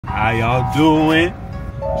How y'all doing?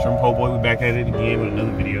 SN'PHeat boy, we back at it again with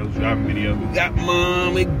another video, driving video. We got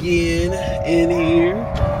mom again in here.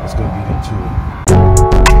 Let's go get into it.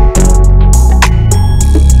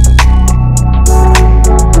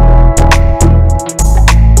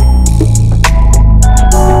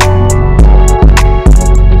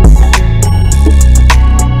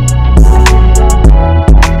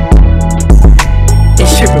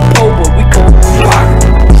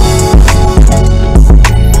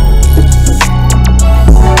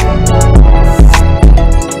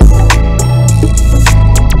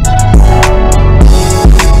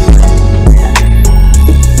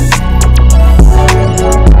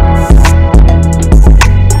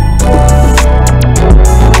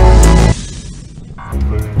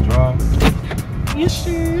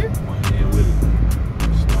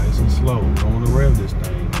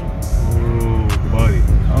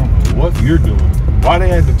 You're doing. Why they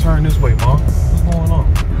had to turn this way, Mom? What's going on?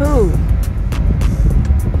 Who?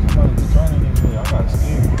 Somebody's turning this way. I got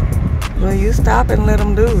scared. Well, you stop and let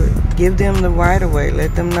them do it. Give them the right of way.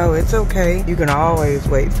 Let them know it's okay. You can always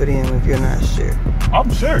wait for them if you're not sure. I'm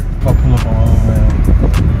sure. If I pull up on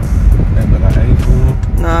and be like, hey,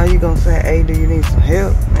 fool. No, you're going to say, hey, do you need some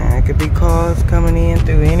help? Man, it could be cars coming in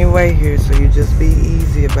through any way here, so you just be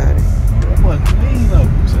easy about it. What? Clean up.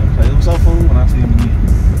 What's up, fool? When I see him again.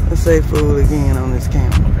 Let's say fool again on this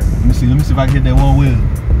camera. Okay. Let me see if I can hit that one wheel.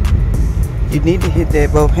 You need to hit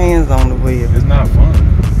that both hands on the wheel. It's not fun.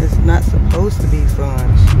 It's not supposed to be fun.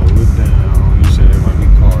 Slow it down. You said there might be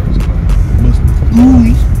cars coming.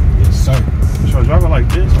 Yes, sir. Should I drive it like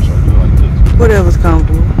this or should I do it like this? Whatever's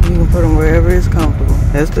comfortable. You can put them wherever it's comfortable.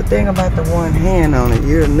 That's the thing about the one hand on it.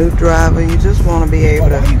 You're a new driver. You just want to be able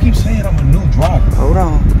to... Why do you keep saying I'm a new driver? Hold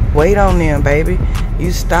on. Wait on them, baby.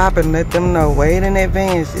 You stop and let them know. Wait in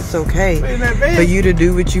advance. It's okay for you to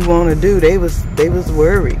do what you want to do. They was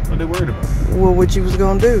worried. What they worried about? Well, what you was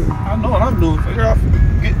gonna do? I know what I'm doing. Figure out.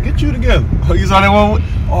 Get you together. Oh, you saw that one?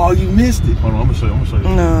 Oh, you missed it. Hold on. I'm gonna show you.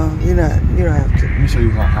 No, you're not. You don't have to. Let me show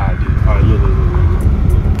you how I did. All right, look.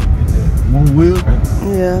 One wheel.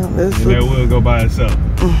 Yeah, and that wheel go by itself.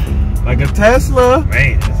 Like a Tesla.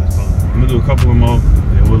 Man, this is fun. I'm gonna do a couple of more,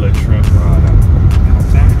 and we'll let shrimp ride out.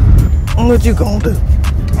 What you gonna do?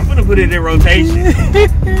 I'm gonna put it in rotation.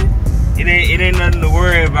 it ain't nothing to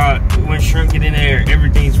worry about. When shrimp get in there,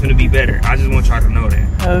 everything's gonna be better. I just want y'all to know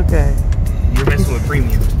that. Okay. You're messing with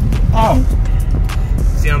premium. Oh.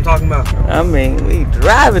 See what I'm talking about? I mean, we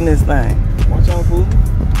driving this thing. Watch out, fool.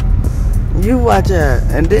 You watch out.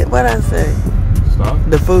 And then what I say? Stop.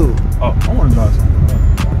 The food. Oh, I wanna drive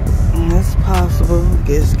something. It's possible.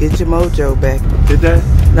 Get your mojo back. Hit that?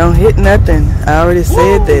 Don't hit nothing. I already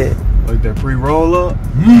said that. Like that pre-roll up.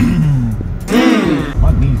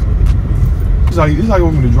 My knees look at you. It's how you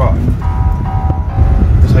want me to drive.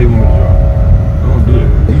 That's how you want me to drive. I don't do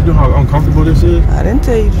it. You know how uncomfortable this is? I didn't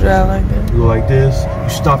tell you to drive like that. You go like this. You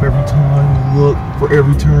stop every time. You look for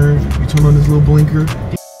every turn. You turn on this little blinker.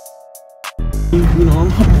 You know,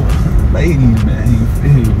 I'm ladies, man. You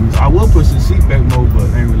feel me? I will push the seat back mode, but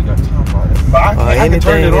I ain't really got time for that. But I can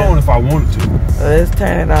turn it on if I wanted to. Let's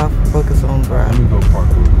turn it off and focus on drive. Let me go park.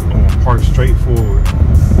 I'm gonna park straight forward. Here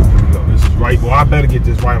we go. This is right. Well, I better get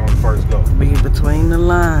this right on the first go. Be between the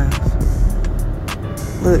lines.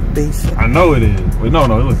 Look decent. I know it is. Wait, no,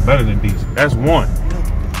 it looks better than decent. That's one.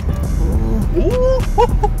 Ooh.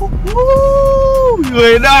 You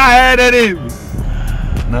ain't know I had that in me.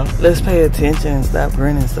 No? Let's pay attention and stop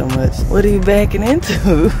grinning so much. What are you backing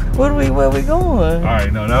into? Where we going?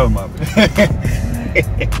 Alright, no, that was my bad.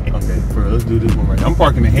 Okay, bro, let's do this one right now. I'm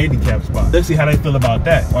parking a handicap spot. Let's see how they feel about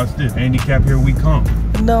that. Watch this. Handicap, here we come.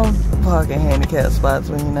 Don't park in handicap spots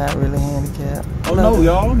when you're not really handicapped. Oh no,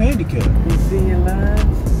 y'all, I'm handicapped. You see your lines?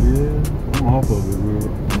 Yeah, I'm off of it, bro.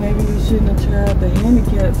 Maybe you shouldn't have tried the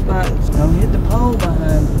handicap spots. Don't hit the pole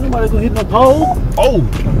behind you. Nobody gonna hit no pole. Oh,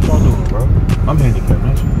 what y'all doing, bro? I'm handicapped,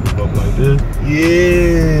 man. Up like this.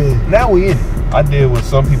 Yeah. Now we in it. I did what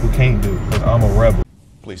some people can't do because I'm a rebel.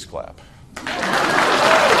 Please clap.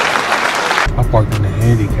 I parked in the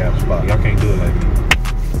handicap spot. Y'all can't do it like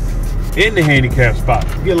me. In the handicap spot.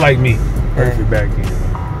 Get like me. Perfect back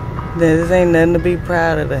in. This ain't nothing to be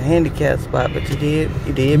proud of, the handicap spot, but you did No,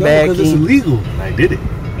 back in. because it's illegal. And I did it.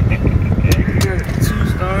 He got 2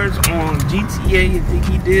 stars on GTA. You think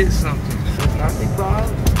he did something? That's not big ball.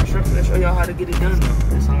 I'm gonna show y'all how to get it done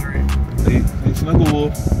though. It's alright. Hey, Snuggle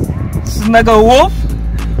Wolf. Snuggle Wolf?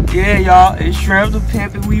 Yeah, y'all. It's Shrimp the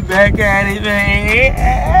Pimp and we back at it, man.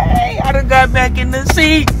 Hey, I done got back in the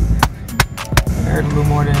seat. I heard a little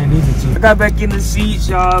more than I needed to. I got back in the seats,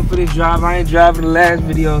 y'all, for this drive. I ain't driving the last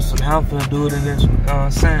video, so now I'm finna do it in this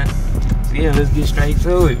sign. Yeah, let's get straight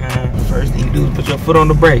to it, man. First thing you do is put your foot on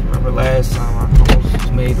the brake. Remember last time I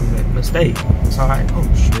almost made a mistake. It's alright. Oh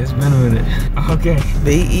shit, it's been a minute. Okay.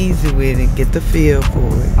 Be easy with it. Get the feel for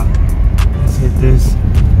it. Let's hit this.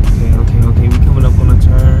 Okay. We coming up on a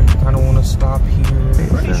turn. Kind of want to stop here.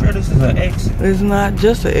 Pretty sure this is an exit. It's not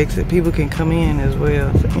just an exit. People can come in as well.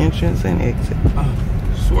 It's an entrance and exit.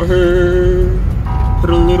 Swerve. Put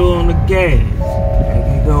a little on the gas.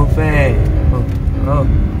 Make it go fast.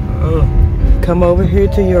 Come over here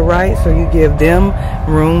to your right so you give them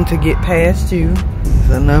room to get past you.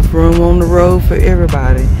 There's enough room on the road for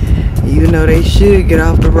everybody. Even though they should get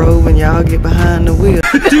off the road when y'all get behind the wheel.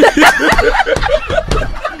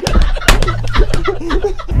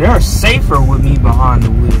 They're safer with me behind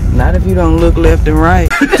the wheel. Not if you don't look left and right.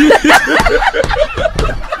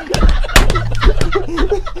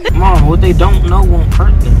 Mom, what they don't know won't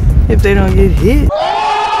hurt them. If they don't get hit.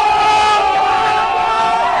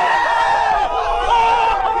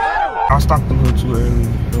 I stopped a little too early,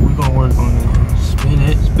 but we're gonna work on it.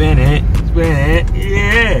 Spin it.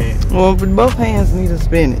 Yeah. Well, both hands need to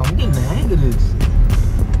spin it. I'm getting the hang of this.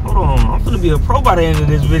 Hold on, I'm gonna be a pro by the end of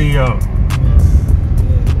this video.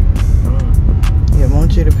 Yeah, I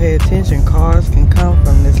want you to pay attention. Cars can come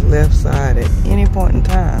from this left side at any point in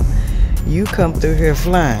time. You come through here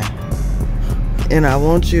flying. And I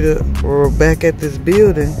want you to, or back at this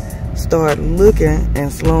building, start looking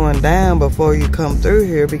and slowing down before you come through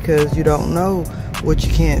here, because you don't know what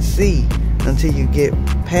you can't see until you get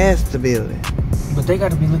past the building. But they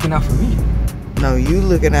gotta be looking out for me. No, you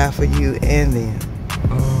looking out for you and them.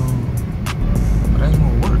 But that's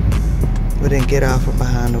gonna work. But then get off from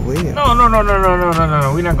behind the wheel. No.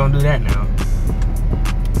 We're not gonna do that now.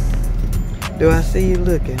 Do I see you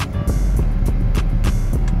looking?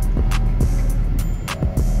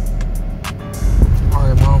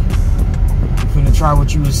 Alright, Mom. I'm finna try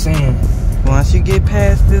what you was saying. Once you get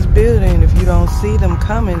past this building, if you don't see them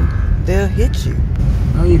coming, they'll hit you.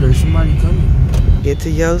 Oh, there's somebody coming. Get to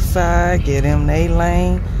your side, get in their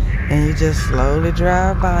lane, and you just slowly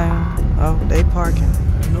drive by them. Oh, they parking.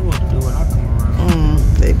 I know what to do when I come around.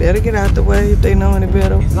 They better get out the way if they know any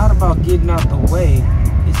better. It's not about getting out the way.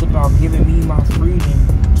 It's about giving me my freedom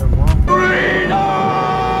to run.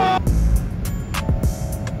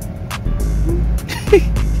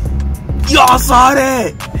 Y'all saw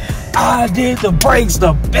that? I did the brakes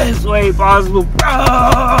the best way possible,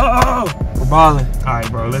 bro. We're balling. All right,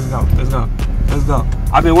 bro. Let's go.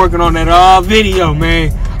 I've been working on that all video,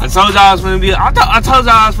 man. I told y'all I was gonna be. I told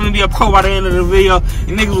y'all I was gonna be a pro by the end of the video.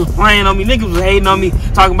 And niggas was playing on me. Niggas was hating on me,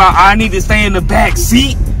 talking about I need to stay in the back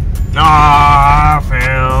seat. Nah,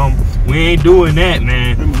 fam. We ain't doing that,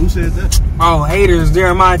 man. Who said that? Oh, haters,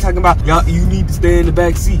 Jeremiah talking about y'all. You need to stay in the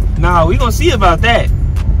back seat. Nah, we gonna see about that.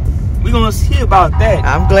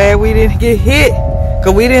 I'm glad we didn't get hit,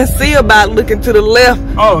 cause we didn't see about looking to the left.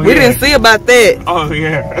 Oh, yeah. We didn't see about that. Oh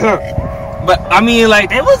yeah. But I mean, like,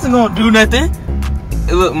 they wasn't gonna do nothing.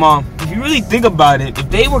 Look, Mom, if you really think about it, if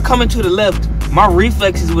they were coming to the left, my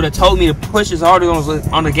reflexes would have told me to push as hard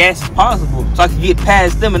on the gas as possible, so I could get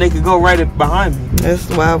past them and they could go right up behind me. That's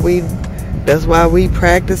why we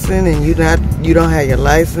practicing, and you don't have your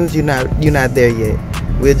license. You're not there yet.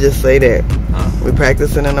 We'll just say that. We're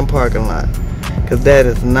practicing in the parking lot, because that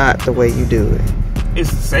is not the way you do it. It's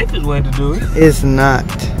the safest way to do it. It's not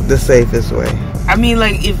the safest way. I mean,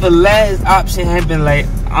 like, if the last option had been like,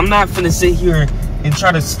 I'm not finna sit here and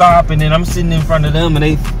try to stop, and then I'm sitting in front of them and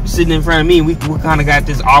they sitting in front of me, and we kind of got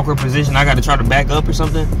this awkward position. I got to try to back up or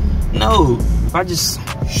something. No, if I just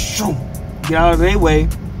get out of their way,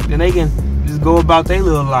 then they can just go about their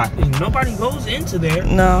little life. And nobody goes into there.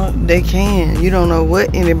 No, they can. You don't know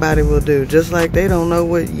what anybody will do, just like they don't know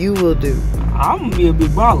what you will do. I'm gonna be a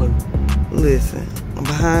big baller. Listen,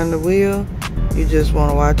 behind the wheel, you just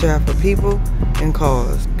want to watch out for people and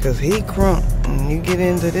cars, because he crunk. And you get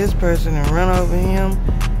into this person and run over him,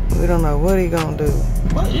 we don't know what he gonna do.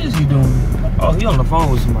 What is he doing? Oh, he on the phone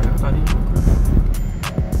with somebody. I thought he was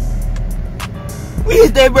We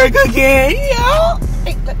hit that brake again, yo.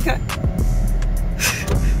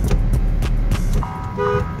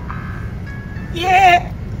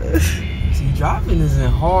 Yeah. See, driving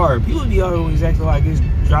isn't hard. People be always acting like it's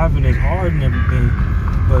driving is hard and everything,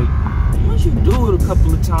 but once you do it a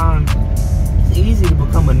couple of times, it's easy to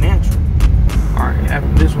become a natural. All right,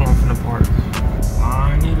 after this one, I'm finna park.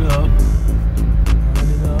 Line it up.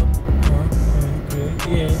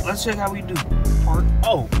 Yeah. Let's check how we do. Park.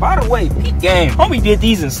 Oh, by the way, peak game. Homie did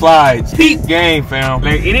these in slides. Peak game, fam.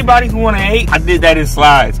 Like, anybody who wanna hate, I did that in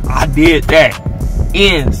slides. I did that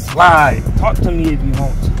in slides. Talk to me if you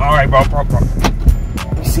want to. All right, bro.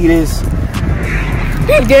 You see this?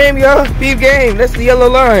 Peep game, y'all. Peep game. That's the yellow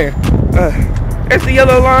line. That's the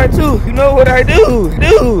yellow line too. You know what I do?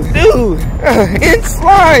 In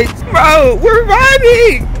slides, bro. We're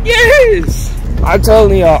vibing. Yes. I'm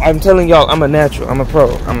telling y'all, I'm a natural. I'm a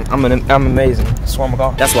pro. I'm amazing. That's why I'm a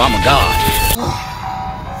god. That's why I'm a god.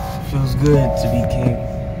 Feels good to be king.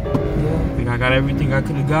 Yeah, I think I got everything I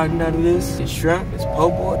could have gotten out of this. It's shrimp. It's po'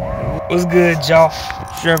 boy. What's good, y'all?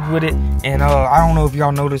 Shrimp with it. And I don't know if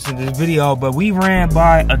y'all noticed in this video, but we ran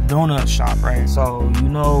by a donut shop, right? So you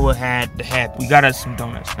know what had to happen. We got us some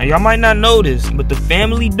donuts. Now y'all might not know this, but the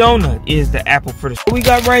family donut is the apple fritter. What we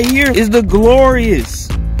got right here is the glorious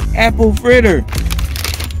apple fritter.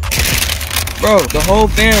 Bro, the whole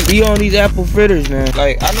fam be on these apple fritters, man.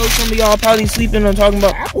 Like, I know some of y'all probably sleeping on talking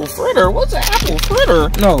about apple fritter. What's an apple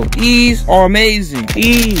fritter? No, these are amazing.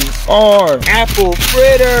 These are apple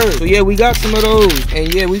fritters. So yeah, we got some of those.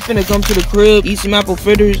 And yeah, we finna come to the crib, eat some apple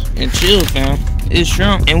fritters, and chill, fam. It's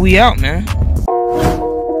shrimp, and we out, man.